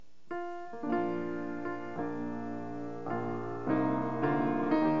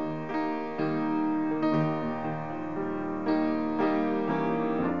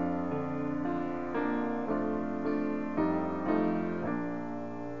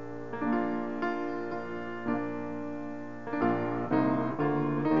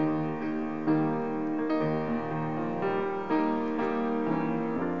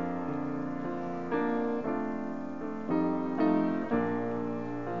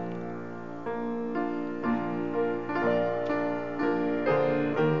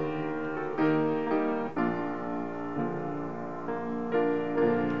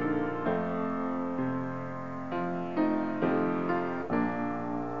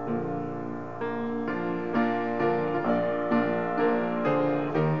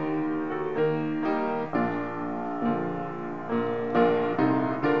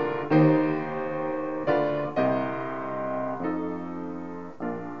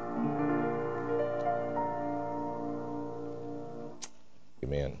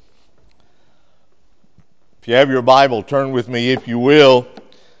If you have your Bible, turn with me, if you will,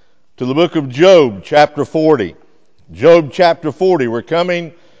 to the book of Job, chapter 40. Job, chapter 40. We're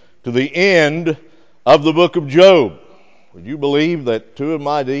coming to the end of the book of Job. Would you believe that two of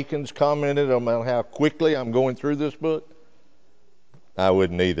my deacons commented on how quickly I'm going through this book? I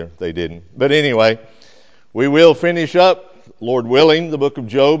wouldn't either. They didn't. But anyway, we will finish up, Lord willing, the book of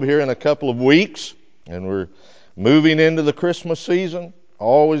Job here in a couple of weeks. And we're moving into the Christmas season. I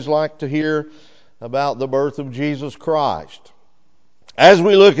always like to hear about the birth of Jesus Christ. As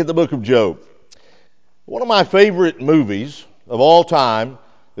we look at the book of Job, one of my favorite movies of all time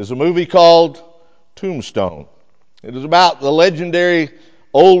is a movie called Tombstone. It is about the legendary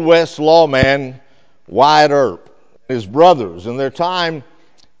Old West lawman Wyatt Earp and his brothers and their time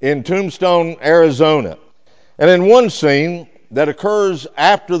in Tombstone, Arizona. And in one scene that occurs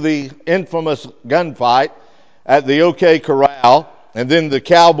after the infamous gunfight at the OK Corral, and then the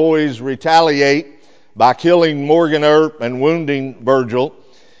cowboys retaliate by killing Morgan Earp and wounding Virgil.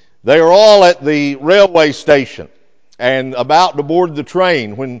 They are all at the railway station and about to board the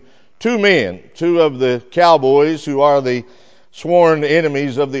train when two of the cowboys who are the sworn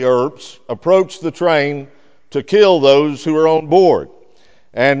enemies of the Earps, approach the train to kill those who are on board.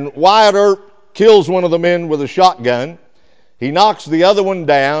 And Wyatt Earp kills one of the men with a shotgun. He knocks the other one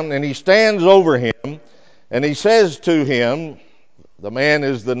down and he stands over him and he says to him, the man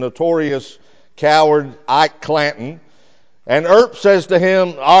is the notorious coward Ike Clanton. And Earp says to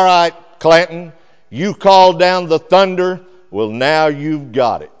him, "All right, Clanton, you called down the thunder. Well, now you've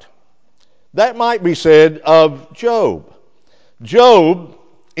got it." That might be said of Job. Job,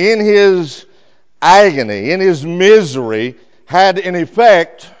 in his agony, in his misery, had in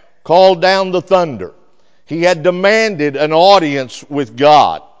effect called down the thunder. He had demanded an audience with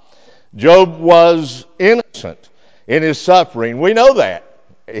God. Job was innocent in his suffering. We know that.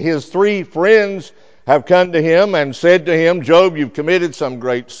 His three friends have come to him and said to him, "Job, you've committed some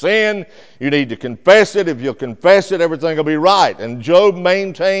great sin. You need to confess it. If you'll confess it, everything will be right." And Job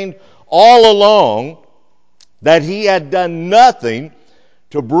maintained all along that he had done nothing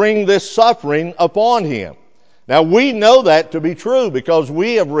to bring this suffering upon him. Now, we know that to be true because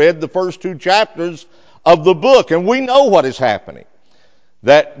we have read the first two chapters of the book, and we know what is happening.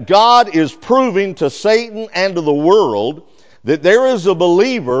 That God is proving to Satan and to the world that there is a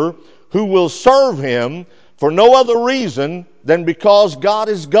believer who will serve him for no other reason than because God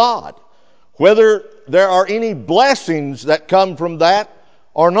is God. Whether there are any blessings that come from that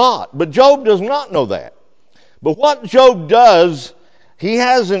or not. But Job does not know that. But what Job does, he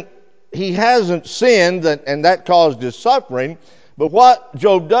hasn't sinned, and that caused his suffering. But what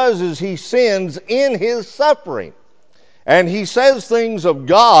Job does is he sins in his suffering. And he says things of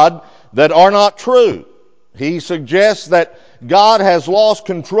God that are not true. He suggests that God has lost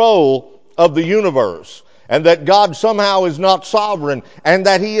control of the universe and that God somehow is not sovereign and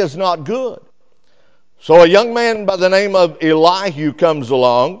that he is not good. So a young man by the name of Elihu comes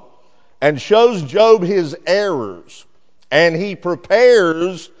along and shows Job his errors, and he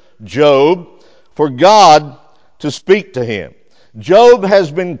prepares Job for God to speak to him. Job has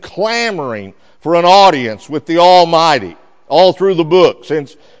been clamoring for an audience with the Almighty all through the book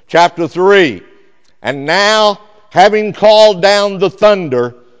since chapter 3. And now, having called down the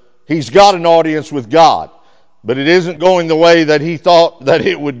thunder, he's got an audience with God. But it isn't going the way that he thought that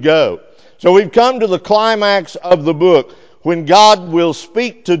it would go. So we've come to the climax of the book when God will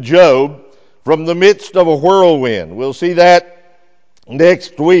speak to Job from the midst of a whirlwind. We'll see that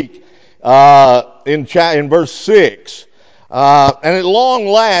next week in verse 6. And at long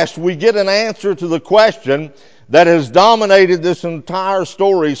last, we get an answer to the question that has dominated this entire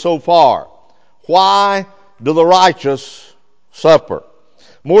story so far. Why do the righteous suffer?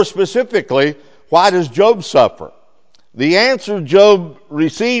 More specifically, why does Job suffer? The answer Job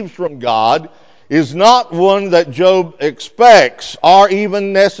receives from God is not one that Job expects or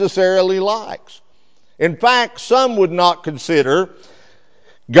even necessarily likes. In fact, some would not consider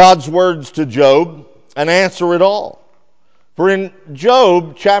God's words to Job an answer at all. For in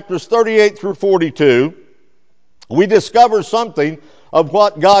Job, chapters 38 through 42, we discover something of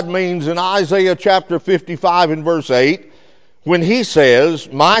what God means in Isaiah chapter 55 and verse 8, when he says,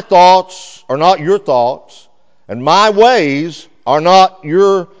 "My thoughts are not your thoughts, and my ways are not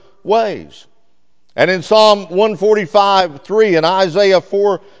your ways." And in Psalm 145:3 and Isaiah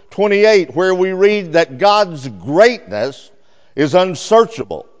 4:28, where we read that God's greatness is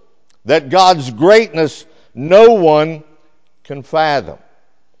unsearchable, that God's greatness no one can fathom.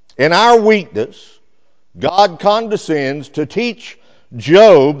 In our weakness, God condescends to teach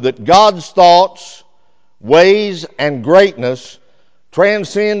Job that God's thoughts, ways, and greatness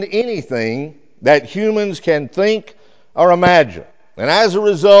transcend anything that humans can think or imagine. And as a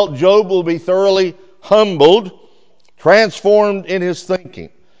result, Job will be thoroughly humbled, transformed in his thinking,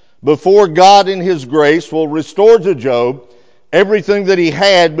 before God in his grace will restore to Job everything that he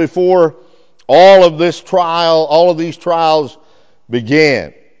had before all of these trials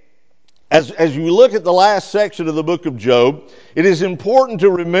began. As you look at the last section of the book of Job, it is important to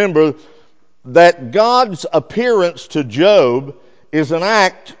remember that God's appearance to Job is an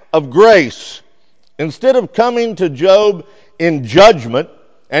act of grace. Instead of coming to Job in judgment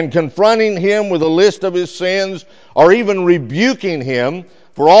and confronting him with a list of his sins, or even rebuking him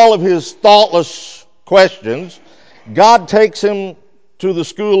for all of his thoughtless questions, God takes him to the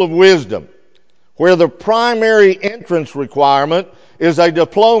school of wisdom, where the primary entrance requirement is a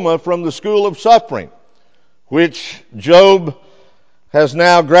diploma from the school of suffering, which Job has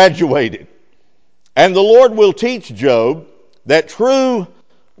now graduated. And the Lord will teach Job that true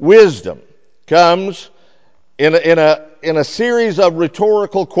wisdom comes in a series of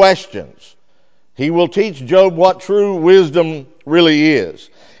rhetorical questions. He will teach Job what true wisdom really is.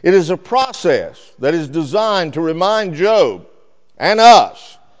 It is a process that is designed to remind Job and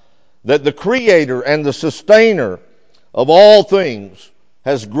us that the Creator and the Sustainer of all things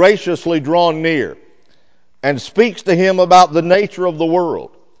has graciously drawn near and speaks to him about the nature of the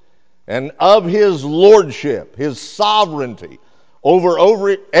world and of his lordship, his sovereignty over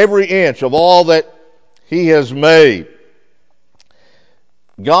every inch of all that he has made.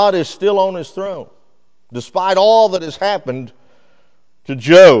 God is still on his throne, despite all that has happened to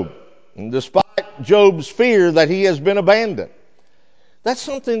Job, and despite Job's fear that he has been abandoned. That's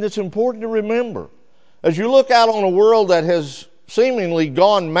something that's important to remember. As you look out on a world that has seemingly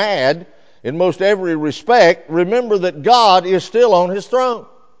gone mad in most every respect, remember that God is still on his throne.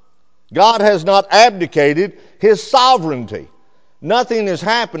 God has not abdicated his sovereignty. Nothing is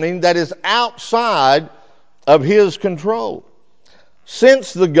happening that is outside of his control.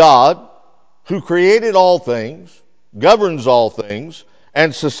 Since the God who created all things, governs all things,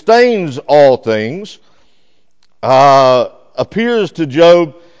 and sustains all things, appears to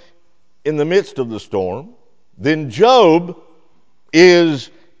Job in the midst of the storm, then Job is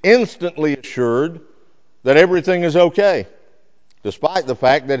instantly assured that everything is okay, despite the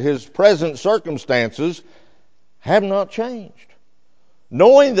fact that his present circumstances have not changed.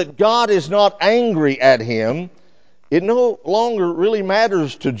 Knowing that God is not angry at him, it no longer really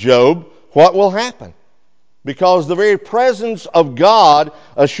matters to Job what will happen, because the very presence of God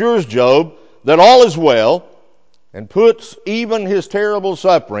assures Job that all is well and puts even his terrible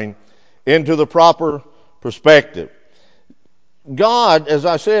suffering into the proper perspective. God, as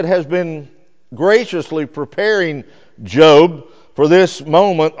I said, has been graciously preparing Job for this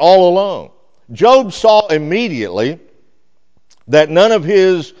moment all along. Job saw immediately that none of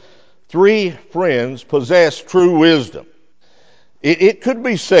his three friends possessed true wisdom. It could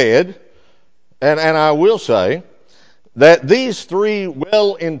be said, and I will say, that these three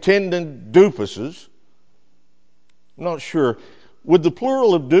well-intended doofuses, I'm not sure, would the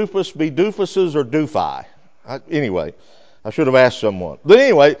plural of doofus be doofuses or doofi? Anyway, I should have asked someone. But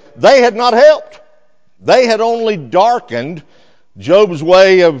anyway, they had not helped. They had only darkened Job's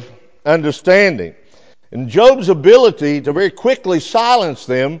way of understanding. And Job's ability to very quickly silence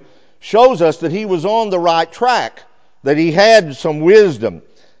them shows us that he was on the right track, that he had some wisdom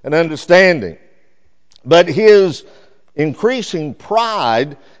and understanding. But his increasing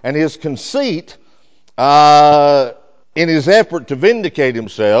pride and his conceit in his effort to vindicate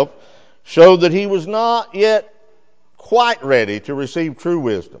himself showed that he was not yet quite ready to receive true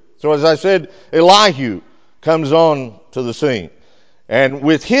wisdom. So as I said, Elihu comes on to the scene. And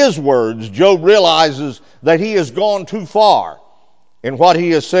with his words, Job realizes that he has gone too far in what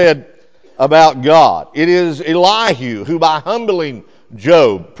he has said about God. It is Elihu who, by humbling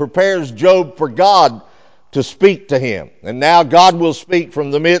Job, prepares Job for God to speak to him. And now God will speak from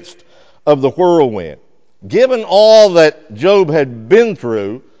the midst of the whirlwind. Given all that Job had been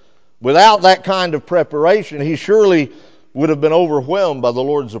through, without that kind of preparation, he surely would have been overwhelmed by the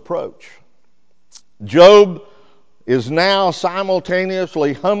Lord's approach. Job is now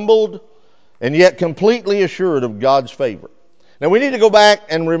simultaneously humbled and yet completely assured of God's favor. Now we need to go back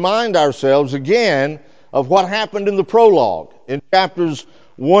and remind ourselves again of what happened in the prologue in chapters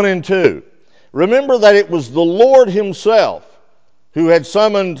 1 and 2. Remember that it was the Lord himself who had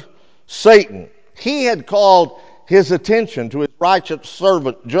summoned Satan. He had called his attention to his righteous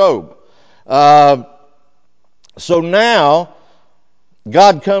servant Job. So now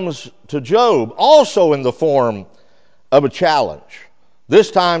God comes to Job also in the form of a challenge,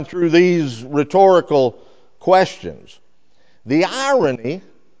 this time through these rhetorical questions. The irony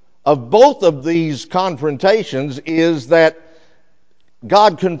of both of these confrontations is that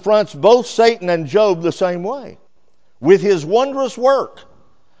God confronts both Satan and Job the same way, with his wondrous work.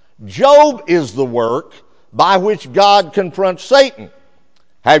 Job is the work by which God confronts Satan.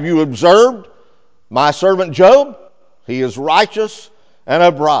 Have you observed my servant Job? He is righteous and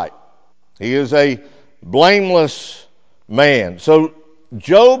upright. He is a blameless man. So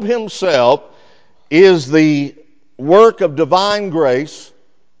Job himself is the work of divine grace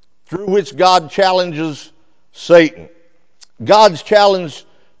through which God challenges Satan. God's challenge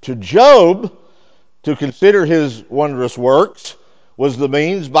to Job to consider his wondrous works was the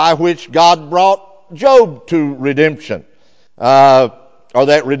means by which God brought Job to redemption, or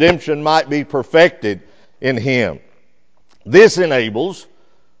that redemption might be perfected in him. This enables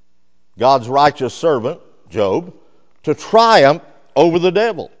God's righteous servant, Job, to triumph over the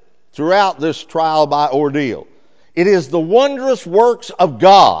devil throughout this trial by ordeal. It is the wondrous works of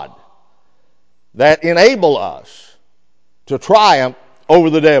God that enable us to triumph over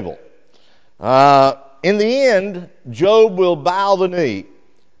the devil. In the end, Job will bow the knee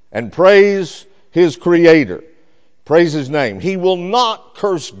and praise his Creator, praise his name. He will not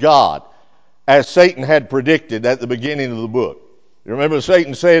curse God as Satan had predicted at the beginning of the book. You remember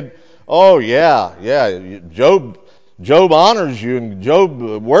Satan said, oh yeah, Job honors you and Job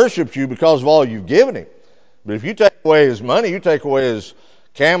worships you because of all you've given him. But if you take away his money, you take away his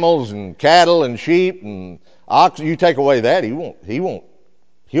camels and cattle and sheep and oxen, you take away that,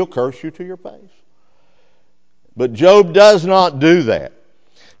 he'll curse you to your face. But Job does not do that.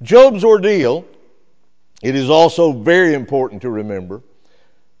 Job's ordeal, it is also very important to remember,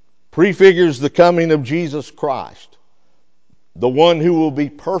 prefigures the coming of Jesus Christ, the one who will be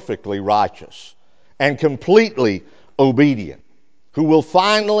perfectly righteous and completely obedient, who will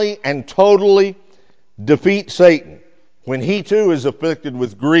finally and totally defeat Satan when he too is afflicted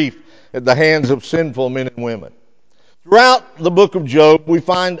with grief at the hands of sinful men and women. Throughout the book of Job, we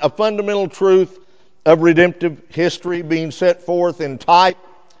find a fundamental truth of redemptive history being set forth in type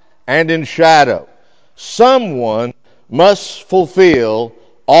and in shadow. Someone must fulfill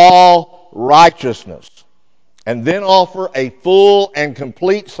all righteousness and then offer a full and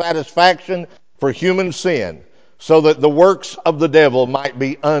complete satisfaction for human sin so that the works of the devil might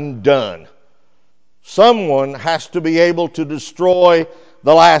be undone. Someone has to be able to destroy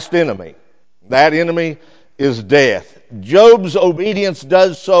the last enemy. That enemy is death. Job's obedience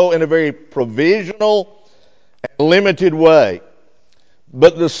does so in a very provisional and limited way.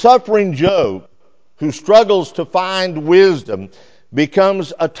 But the suffering Job, who struggles to find wisdom,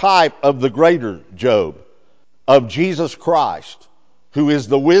 becomes a type of the greater Job, of Jesus Christ, who is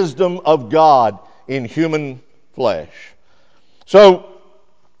the wisdom of God in human flesh. So,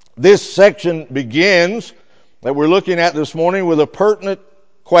 this section begins, that we're looking at this morning, with a pertinent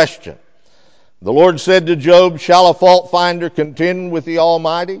question. The Lord said to Job, shall a fault finder contend with the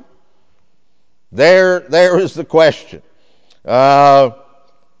Almighty? There is the question. Job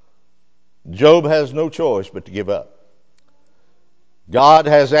has no choice but to give up. God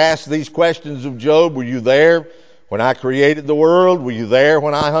has asked these questions of Job. Were you there when I created the world? Were you there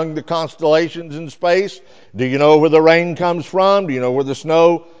when I hung the constellations in space? Do you know where the rain comes from? Do you know where the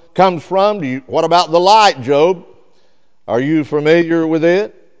snow comes from? What about the light, Job? Are you familiar with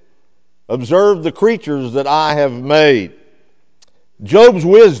it? Observe the creatures that I have made. Job's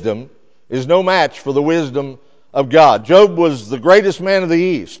wisdom is no match for the wisdom of God. Job was the greatest man of the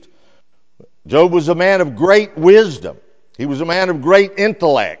East. Job was a man of great wisdom. He was a man of great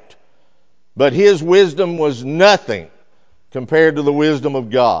intellect. But his wisdom was nothing compared to the wisdom of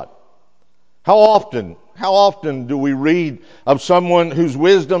God. How often do we read of someone whose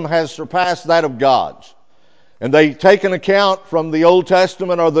wisdom has surpassed that of God's? And they take an account from the Old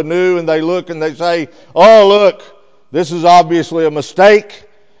Testament or the New, and they look and they say, oh, look, this is obviously a mistake.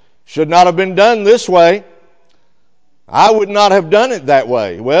 Should not have been done this way. I would not have done it that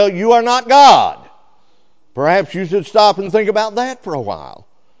way. Well, you are not God. Perhaps you should stop and think about that for a while.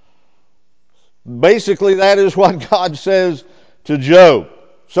 Basically, that is what God says to Job.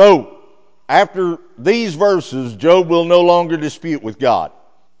 So, after these verses, Job will no longer dispute with God.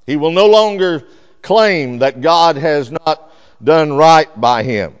 He will no longer claim that God has not done right by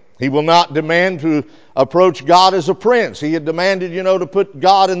him. He will not demand to approach God as a prince. He had demanded, to put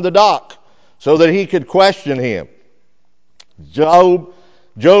God in the dock so that he could question him. Job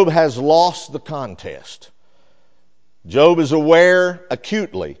has lost the contest. Job is aware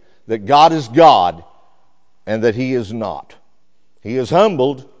acutely that God is God and that he is not. He is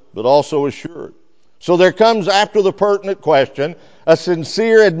humbled, but also assured. So there comes, after the pertinent question, a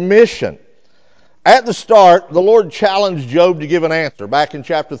sincere admission At the start, the Lord challenged Job to give an answer back in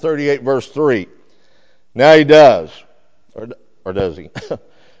chapter 38, verse 3. Now he does. Or does he?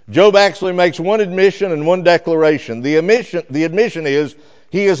 Job actually makes one admission and one declaration. The admission is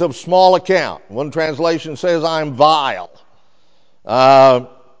he is of small account. One translation says, I am vile.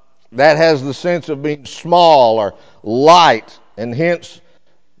 That has the sense of being small or light, and hence,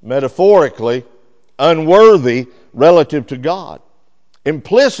 metaphorically, unworthy relative to God.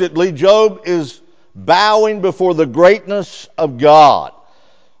 Implicitly, Job is bowing before the greatness of God,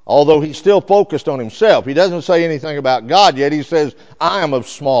 although he's still focused on himself. He doesn't say anything about God yet. He says, I am of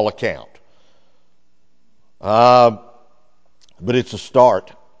small account. But it's a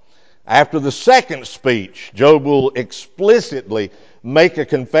start. After the second speech, Job will explicitly make a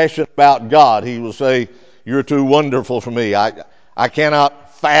confession about God. He will say, you're too wonderful for me. I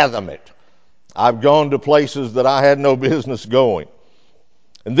cannot fathom it. I've gone to places that I had no business going.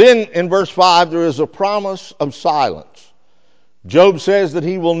 And then in verse 5, there is a promise of silence. Job says that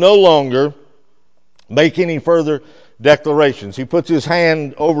he will no longer make any further declarations. He puts his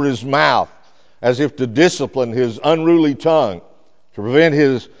hand over his mouth as if to discipline his unruly tongue, to prevent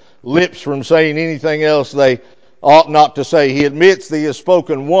his lips from saying anything else they ought not to say. He admits that he has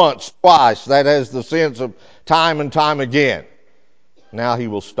spoken once, twice. That has the sense of time and time again. Now he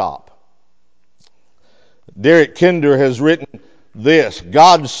will stop. Derek Kinder has written this: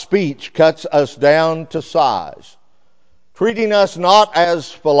 God's speech cuts us down to size, treating us not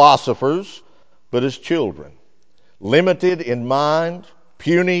as philosophers, but as children, limited in mind,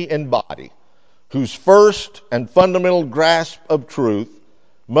 puny in body, whose first and fundamental grasp of truth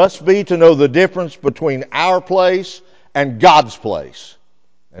must be to know the difference between our place and God's place,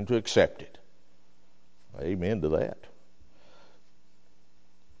 and to accept it. Amen to that.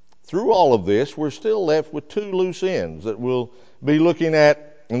 Through all of this, we're still left with two loose ends that we'll be looking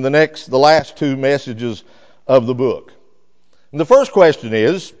at in the last two messages of the book. And the first question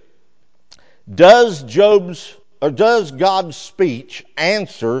is, does God's speech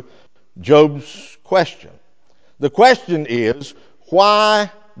answer Job's question? The question is, why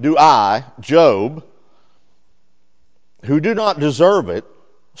do I, Job, who do not deserve it,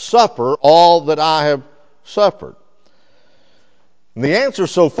 suffer all that I have suffered? And the answer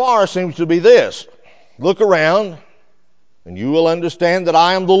so far seems to be this: look around and you will understand that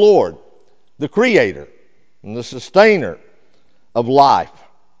I am the Lord, the creator and the sustainer of life.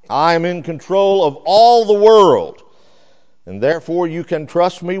 I am in control of all the world, and therefore you can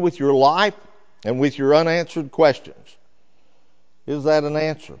trust me with your life and with your unanswered questions. Is that an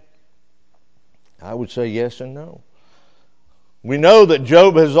answer? I would say yes and no. We know that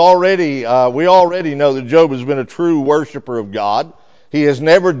we already know that Job has been a true worshiper of God. He has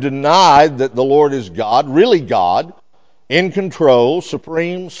never denied that the Lord is God, really God, in control,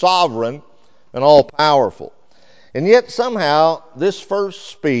 supreme, sovereign, and all-powerful. And yet somehow this first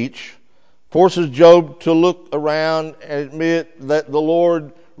speech forces Job to look around and admit that the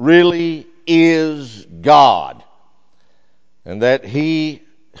Lord really is God, and that he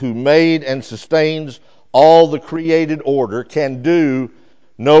who made and sustains all the created order can do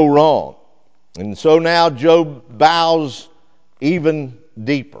no wrong. And so now Job bows even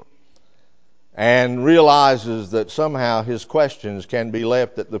deeper and realizes that somehow his questions can be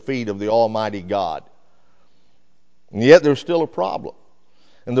left at the feet of the Almighty God. And yet there's still a problem.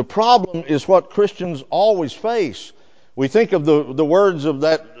 And the problem is what Christians always face. We think of the words of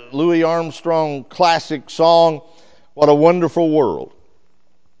that Louis Armstrong classic song, What a Wonderful World.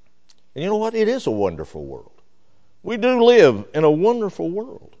 And you know what? It is a wonderful world. We do live in a wonderful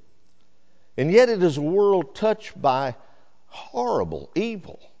world. And yet it is a world touched by horrible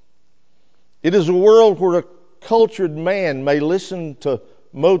evil. It is a world where a cultured man may listen to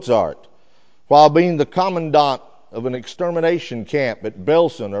Mozart while being the commandant of an extermination camp at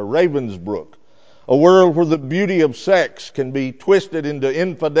Belsen or Ravensbrück. A world where the beauty of sex can be twisted into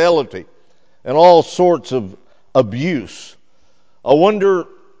infidelity and all sorts of abuse. A world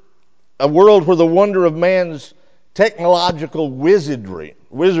where the wonder of man's technological wizardry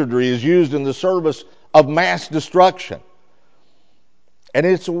is used in the service of mass destruction. And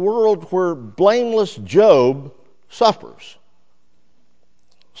it's a world where blameless Job suffers.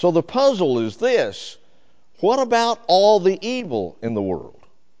 So the puzzle is this: what about all the evil in the world?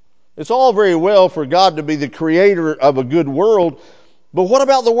 It's all very well for God to be the creator of a good world, but what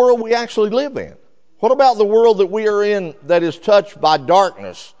about the world we actually live in? What about the world that we are in that is touched by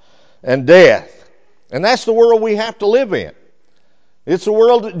darkness and death? And that's the world we have to live in. It's the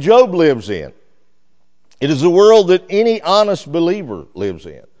world that Job lives in. It is the world that any honest believer lives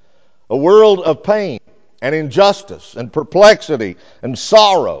in. A world of pain and injustice and perplexity and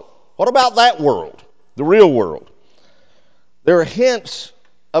sorrow. What about that world, the real world? There are hints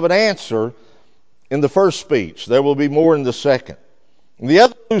of an answer in the first speech. There will be more in the second. The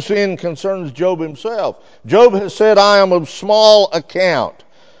other loose end concerns Job himself. Job has said, I am of small account.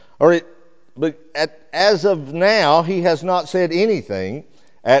 As of now, he has not said anything,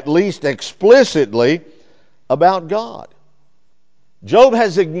 at least explicitly, about God. Job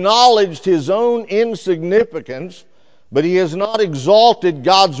has acknowledged his own insignificance, but he has not exalted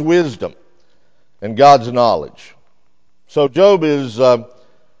God's wisdom and God's knowledge. So Job is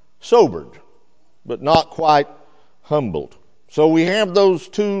sobered, but not quite humbled. So we have those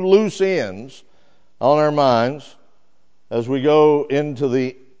two loose ends on our minds as we go into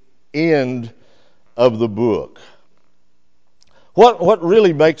the end of the book. What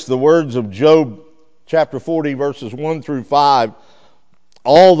really makes the words of Job chapter 40 verses 1 through 5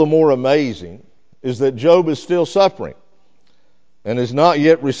 all the more amazing is that Job is still suffering and has not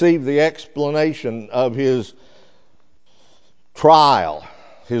yet received the explanation of his trial,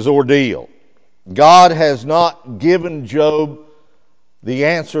 his ordeal. God has not given Job the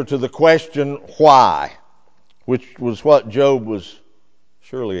answer to the question why, which was what Job was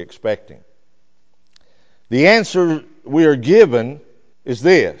surely expecting. The answer we are given is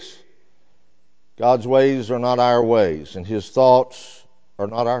this: God's ways are not our ways, and his thoughts are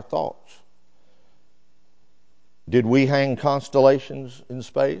not our thoughts. Did we hang constellations in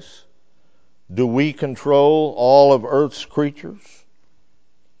space? Do we control all of Earth's creatures?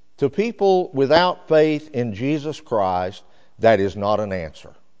 To people without faith in Jesus Christ, that is not an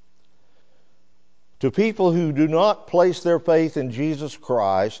answer. To people who do not place their faith in Jesus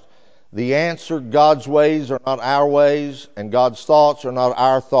Christ, the answer, God's ways are not our ways and God's thoughts are not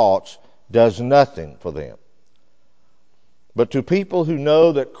our thoughts, does nothing for them. But to people who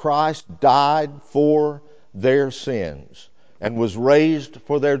know that Christ died for their sins and was raised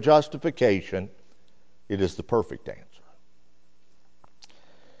for their justification, it is the perfect answer.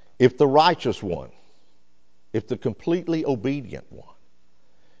 If the righteous one, if the completely obedient one,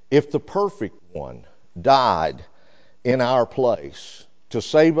 if the perfect one died in our place to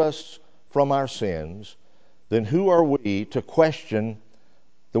save us from our sins, then who are we to question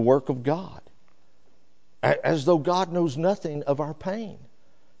the work of God? As though God knows nothing of our pain.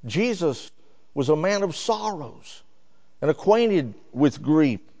 Jesus was a man of sorrows and acquainted with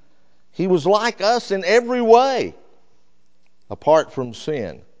grief. He was like us in every way, apart from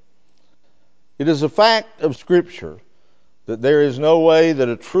sin. It is a fact of Scripture that there is no way that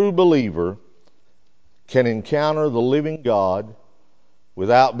a true believer can encounter the living God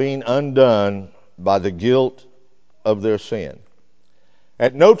without being undone by the guilt of their sin.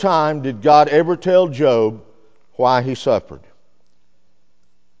 At no time did God ever tell Job why he suffered.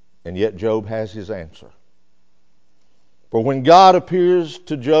 And yet Job has his answer. For when God appears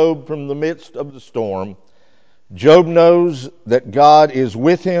to Job from the midst of the storm, Job knows that God is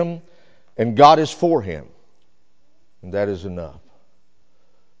with him and God is for him. And that is enough.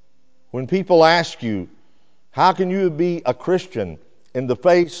 When people ask you, how can you be a Christian in the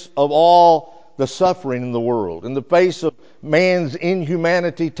face of all the suffering in the world, in the face of man's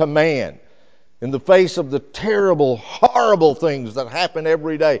inhumanity to man, in the face of the terrible, horrible things that happen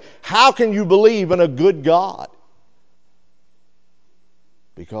every day, how can you believe in a good God?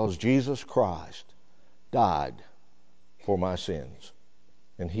 Because Jesus Christ died for my sins,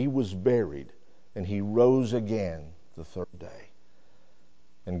 and he was buried, and he rose again the third day.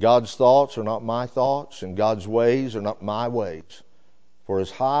 And God's thoughts are not my thoughts, and God's ways are not my ways. For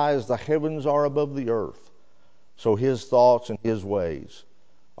as high as the heavens are above the earth, so his thoughts and his ways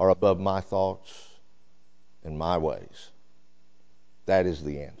are above my thoughts and my ways. That is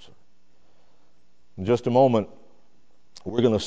the answer. In just a moment, we're going to